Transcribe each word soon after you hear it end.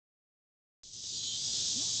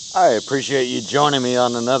I appreciate you joining me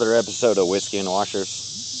on another episode of Whiskey and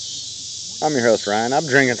Washers. I'm your host, Ryan. I'm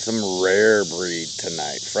drinking some rare breed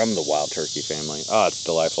tonight from the Wild Turkey family. Oh, it's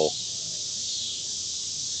delightful.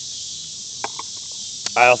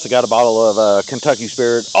 I also got a bottle of Kentucky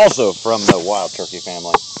Spirit, also from the Wild Turkey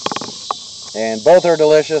family. And both are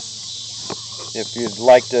delicious. If you'd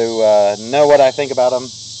like to know what I think about them,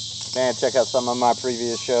 man, check out some of my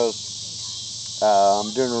previous shows.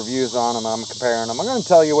 I'm doing reviews on them. I'm comparing them. I'm going to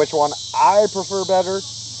tell you which one I prefer better,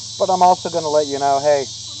 but I'm also going to let you know, hey,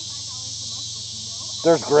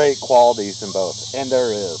 there's great qualities in both. And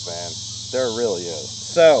there is, man. There really is.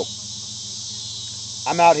 So,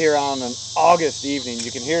 I'm out here on an August evening. You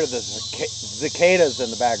can hear the cicadas in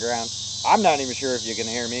the background. I'm not even sure if you can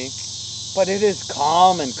hear me, but it is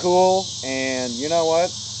calm and cool. And you know what?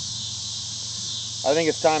 I think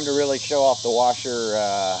it's time to really show off the washer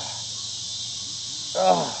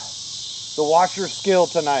skill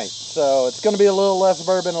tonight. So it's going to be a little less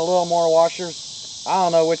bourbon, a little more washers. I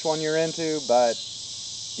don't know which one you're into, but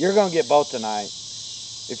you're going to get both tonight.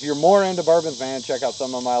 If you're more into bourbons, man, check out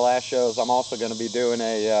some of my last shows. I'm also going to be doing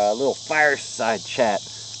a little fireside chat,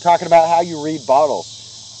 talking about how you read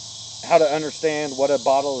bottles, how to understand what a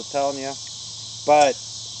bottle is telling you. But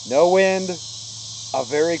no wind, a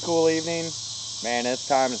very cool evening. Man, it's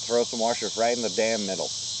time to throw some washers right in the damn middle.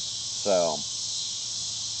 So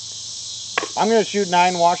I'm going to shoot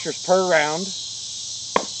 9 washers per round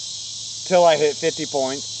till I hit 50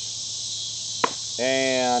 points.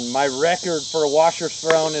 And my record for washers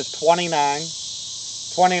thrown is 29.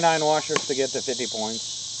 29 washers to get to 50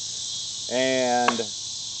 points. And,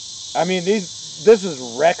 I mean, this is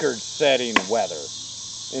record-setting weather.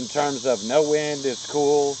 In terms of no wind, it's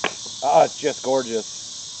cool. Oh, it's just gorgeous.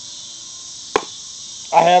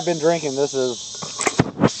 I have been drinking. This is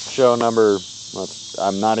show number,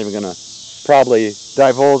 I'm not even going to probably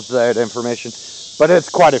divulge that information, but it's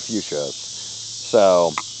quite a few shows.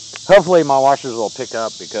 So hopefully my washers will pick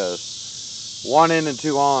up, because 1 in and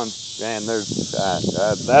 2 on, man, there's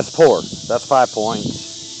that's poor. That's 5 points.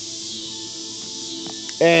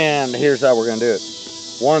 And here's how we're going to do it.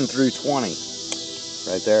 1 through 20.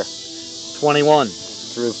 Right there. 21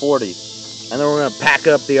 through 40. And then we're going to pack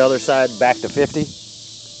up the other side back to 50.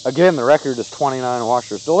 Again, the record is 29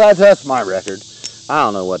 washers. So that's my record. I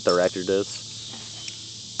don't know what the record is.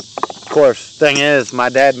 Of course, thing is, my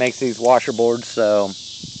dad makes these washer boards, so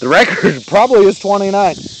the record probably is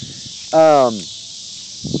 29.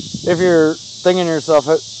 If you're thinking to yourself,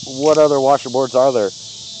 what other washer boards are there?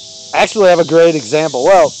 Actually, I have a great example.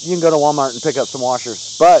 Well, you can go to Walmart and pick up some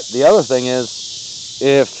washers. But the other thing is,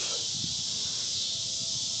 if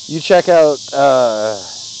you check out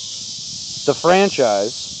the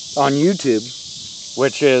franchise on YouTube,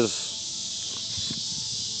 which is,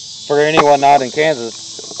 for anyone not in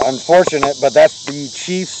Kansas, unfortunate, but that's the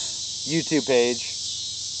Chiefs YouTube page,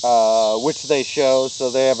 which they show. So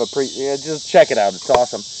they have just check it out. It's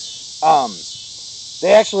awesome.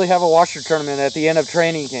 They actually have a washer tournament at the end of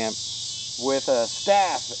training camp with a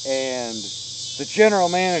staff and the general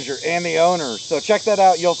manager and the owner. So check that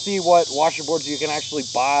out. You'll see what washer boards you can actually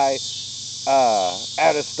buy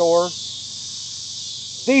at a store.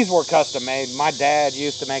 These were custom made. My dad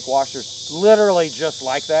used to make washers literally just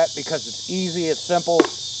like that, because it's easy, it's simple,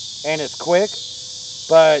 and it's quick.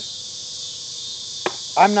 But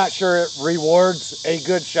I'm not sure it rewards a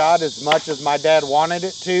good shot as much as my dad wanted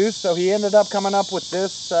it to. So he ended up coming up with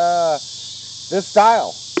this this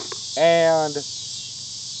style. And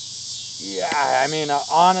yeah, I mean,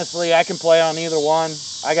 honestly, I can play on either one.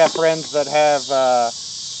 I got friends that have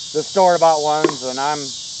the store-bought ones, and I'm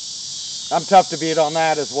tough to beat on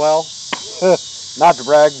that as well. Not to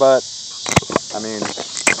brag, but I mean,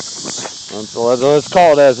 let's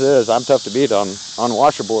call it as it is. I'm tough to beat on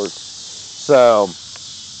washer boards. So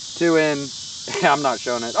 2 in, I'm not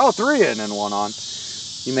showing it. Oh, 3 in and 1 on.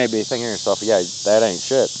 You may be thinking to yourself, yeah, that ain't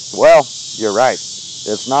shit. Well, you're right.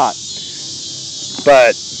 It's not.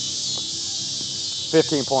 But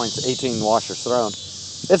 15 points, 18 washers thrown.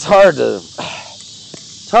 It's hard to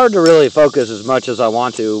really focus as much as I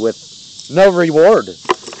want to with no reward.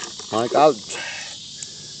 Like, I'm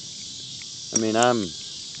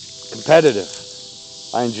competitive.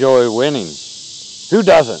 I enjoy winning. Who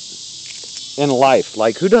doesn't in life?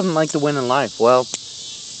 Like, who doesn't like to win in life? Well,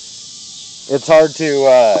 it's hard to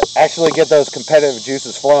actually get those competitive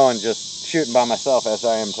juices flowing just shooting by myself as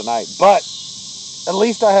I am tonight. But at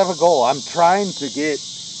least I have a goal. I'm trying to get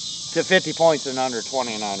to 50 points in under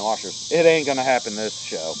 29 washers. It ain't going to happen this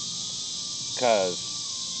show, because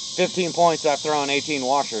 15 points, I've thrown 18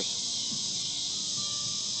 washers.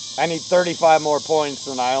 I need 35 more points,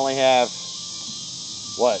 and I only have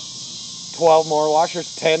what, 12 more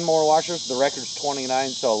washers, 10 more washers. The record's 29,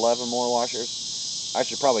 so 11 more washers. I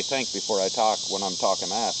should probably think before I talk when I'm talking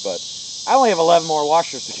math, but I only have 11 more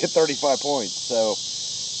washers to get 35 points, so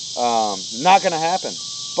not going to happen.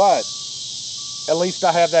 But at least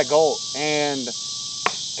I have that goal. And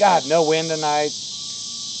God, no wind tonight.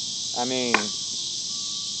 I mean,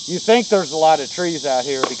 you think there's a lot of trees out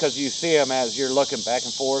here because you see them as you're looking back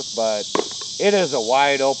and forth, but it is a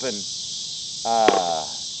wide open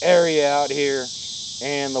area out here.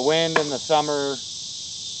 And the wind in the summer,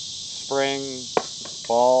 spring,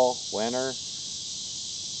 fall, winter,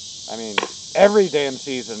 I mean, every damn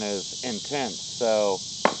season is intense. So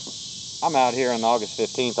I'm out here on August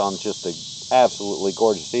 15th on just an absolutely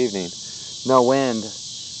gorgeous evening. No wind.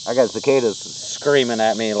 I got cicadas screaming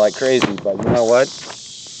at me like crazy, but you know what?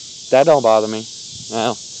 That don't bother me.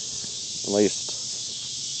 Well, at least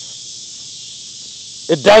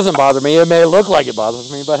it doesn't bother me. It may look like it bothers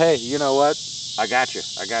me, but hey, you know what? I got you.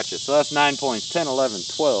 I got you. So that's 9 points. 10, 11,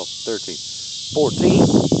 12, 13, 14.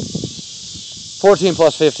 14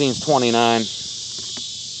 plus 15 is 29.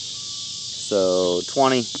 So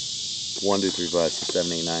 20. 1, 2, 3, 5, 6,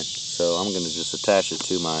 7, 8, 9. So I'm going to just attach it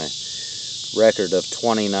to my record of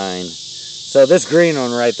 29. So this green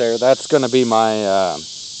one right there, that's going to be my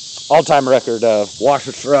all-time record of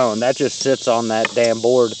washers thrown. That just sits on that damn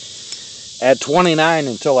board at 29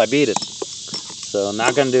 until I beat it. So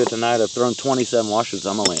not going to do it tonight. I've thrown 27 washers.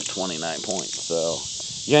 I'm only at 29 points. So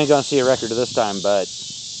you ain't going to see a record this time, but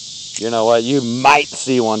you know what? You might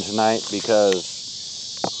see one tonight because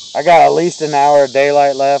I got at least an hour of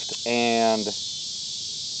daylight left, and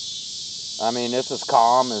I mean, it's as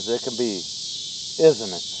calm as it can be,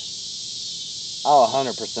 isn't it? Oh,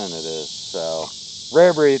 100% it is. So,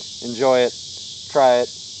 rare breed, enjoy it, try it.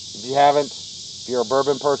 If you haven't, if you're a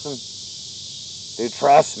bourbon person, dude,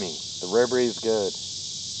 trust me, the rare breed is good.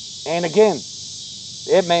 And again,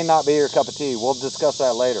 it may not be your cup of tea. We'll discuss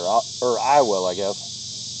that later, or I will, I guess.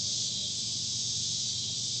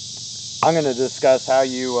 I'm going to discuss how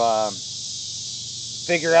you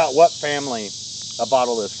figure out what family a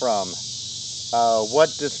bottle is from,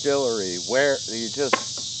 what distillery, where, you just,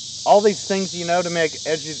 all these things you know to make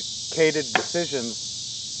educated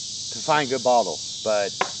decisions to find good bottles.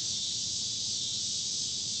 But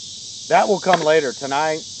that will come later.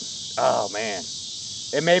 Tonight, oh man,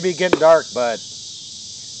 it may be getting dark, but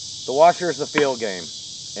the washer is a field game.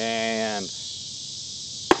 And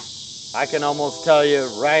I can almost tell you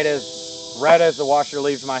right as the washer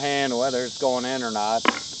leaves my hand whether it's going in or not.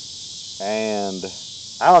 And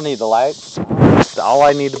I don't need the light. All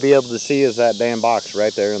I need to be able to see is that damn box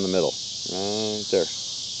right there in the middle. Right there.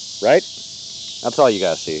 Right? That's all you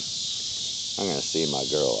gotta see. I'm gonna see my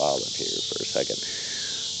girl Olive here for a second.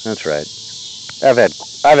 That's right. I've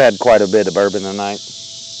had quite a bit of bourbon tonight.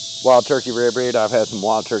 Wild Turkey Rare Breed. I've had some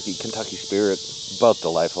Wild Turkey Kentucky Spirit. Both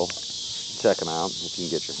delightful. Check them out if you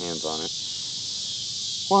can get your hands on it.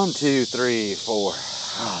 1, 2, 3, 4.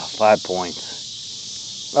 5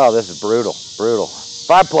 points. Oh, this is brutal. Brutal.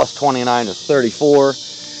 5 plus 29 is 34.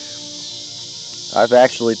 I've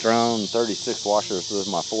actually thrown 36 washers. This is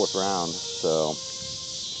my 4th round. So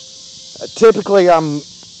typically I'm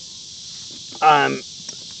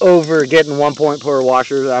over getting 1 point per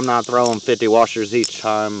washer. I'm not throwing 50 washers each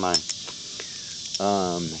time.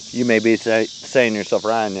 You may be saying to yourself,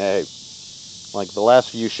 Ryan, hey, like the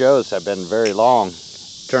last few shows have been very long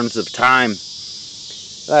in terms of time.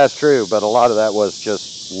 That's true, but a lot of that was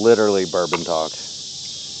just literally bourbon talk.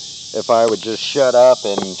 If I would just shut up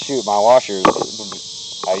and shoot my washers,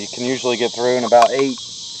 you can usually get through in about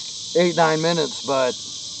 8-9 minutes, but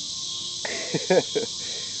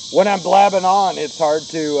when I'm blabbing on, it's hard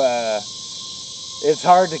to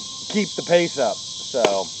keep the pace up.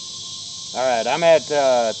 So, all right, I'm at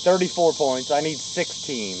 34 points. I need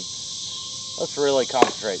 16. Let's really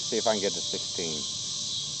concentrate, see if I can get to 16.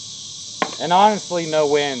 And honestly, no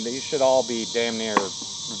wind. These should all be damn near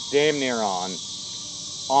on.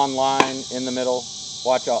 Online, in the middle.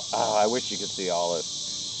 Watch all. Oh, I wish you could see Olive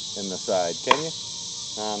in the side. Can you?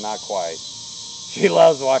 Not quite. She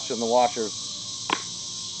loves watching the washers.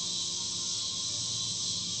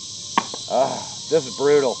 This is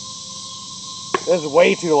brutal. This is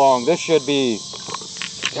way too long. This should be,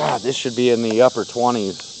 God, this should be in the upper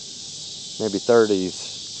 20s, maybe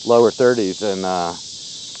 30s, lower 30s, and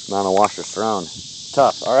amount of washers thrown.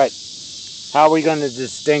 Tough. All right. How are we going to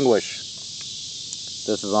distinguish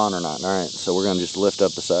this is on or not? All right. So we're going to just lift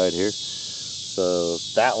up the side here. So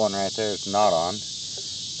that one right there is not on.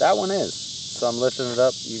 That one is. So I'm lifting it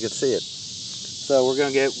up. You can see it. So we're going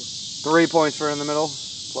to get 3 points for in the middle.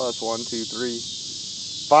 Plus 1, 2, 3,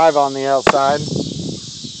 5 on the outside.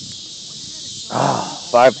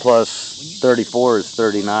 5 plus 34 is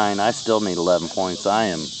 39. I still need 11 points.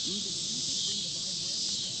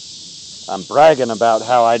 I'm bragging about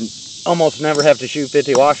how I almost never have to shoot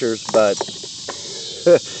 50 washers, but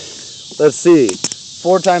let's see.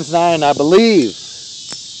 4 times 9, I believe,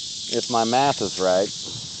 if my math is right.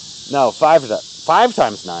 No, 5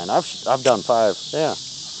 times 9. I've done 5. Yeah,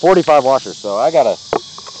 45 washers. So I gotta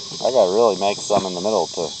really make some in the middle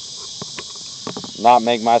to not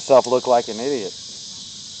make myself look like an idiot.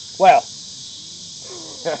 Well,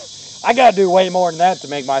 I gotta do way more than that to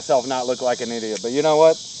make myself not look like an idiot. But you know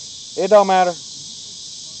what? It don't matter.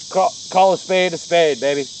 Call a spade,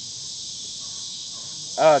 baby.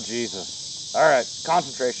 Oh, Jesus. All right,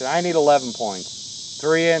 concentration. I need 11 points.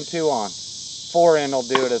 3 in, 2 on. 4 in will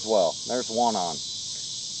do it as well. There's 1 on.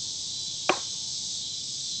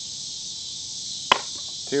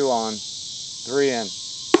 2 on. 3 in.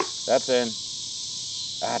 That's in.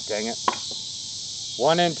 Ah, dang it.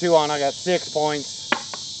 1 in, 2 on. I got 6 points.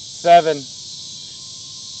 7.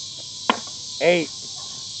 8.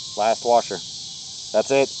 Last washer.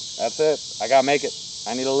 That's it. That's it. I gotta make it.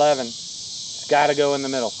 I need 11. It's gotta go in the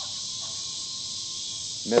middle.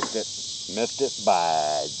 Missed it. Missed it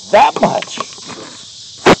by that much.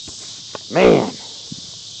 Man.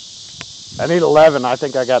 I need 11. I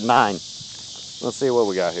think I got 9. Let's see what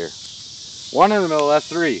we got here. 1 in the middle. That's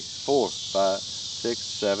 3, 4, 5, 6,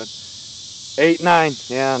 7, 8, 9.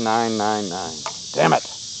 Yeah, 9, 9, 9. Damn it.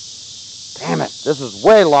 Damn it. This is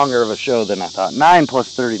way longer of a show than I thought. 9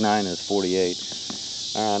 plus 39 is 48.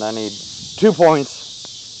 And I need 2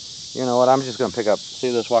 points. You know what? I'm just going to pick up.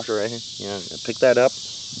 See this washer right here? You know, pick that up.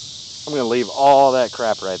 I'm going to leave all that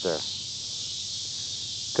crap right there.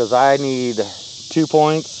 Because I need 2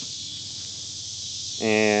 points.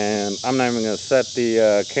 And I'm not even going to set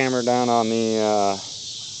the camera down on the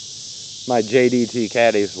my JDT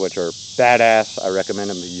caddies, which are badass. I recommend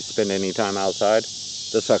them if you spend any time outside.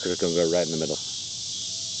 This sucker's going to go right in the middle.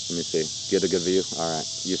 Let me see. Get a good view. All right.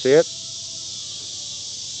 You see it?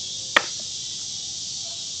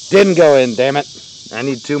 Didn't go in, damn it. I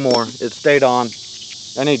need 2 more. It stayed on.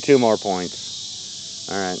 I need 2 more points.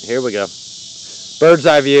 All right. Here we go. Bird's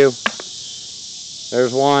eye view.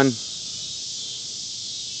 There's 1.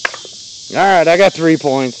 All right. I got 3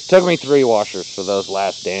 points. Took me 3 washers for those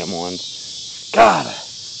last damn ones. God.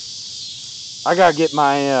 I gotta get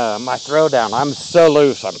my my throw down. I'm so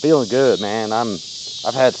loose. I'm feeling good, man.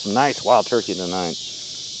 I've had some nice wild turkey tonight,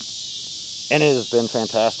 and it has been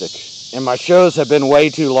fantastic. And my shows have been way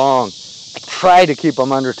too long. I try to keep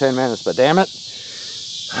them under 10 minutes, but damn it,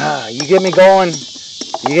 you get me going.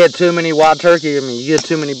 You get too many wild turkey in me. You get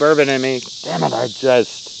too many bourbon in me. Damn it,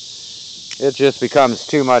 it just becomes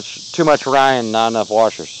too much Ryan, not enough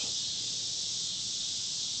washers.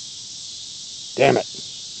 Damn it.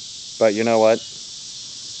 But you know what?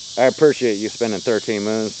 I appreciate you spending 13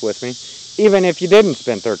 minutes with me. Even if you didn't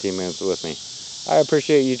spend 13 minutes with me. I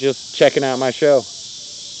appreciate you just checking out my show.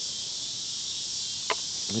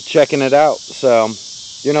 Checking it out. So,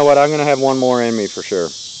 you know what? I'm going to have 1 more in me for sure.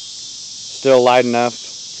 Still light enough.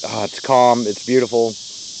 Oh, it's calm. It's beautiful.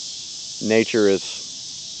 Nature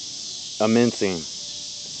is immencing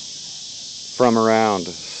from around.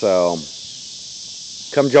 So,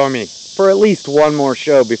 come join me for at least 1 more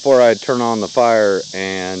show before I turn on the fire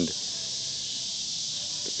and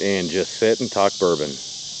just sit and talk bourbon.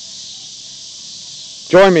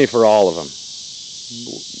 Join me for all of them.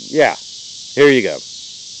 Yeah, here you go.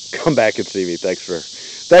 Come back and see me.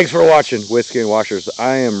 Thanks for watching Whiskey and Washers.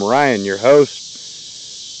 I am Ryan, your host.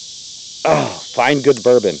 Oh, find good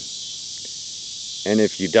bourbon. And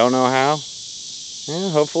if you don't know how,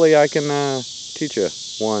 hopefully I can teach you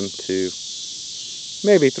 1, 2,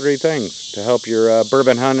 maybe 3 things to help your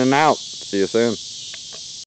bourbon hunting out. See you soon.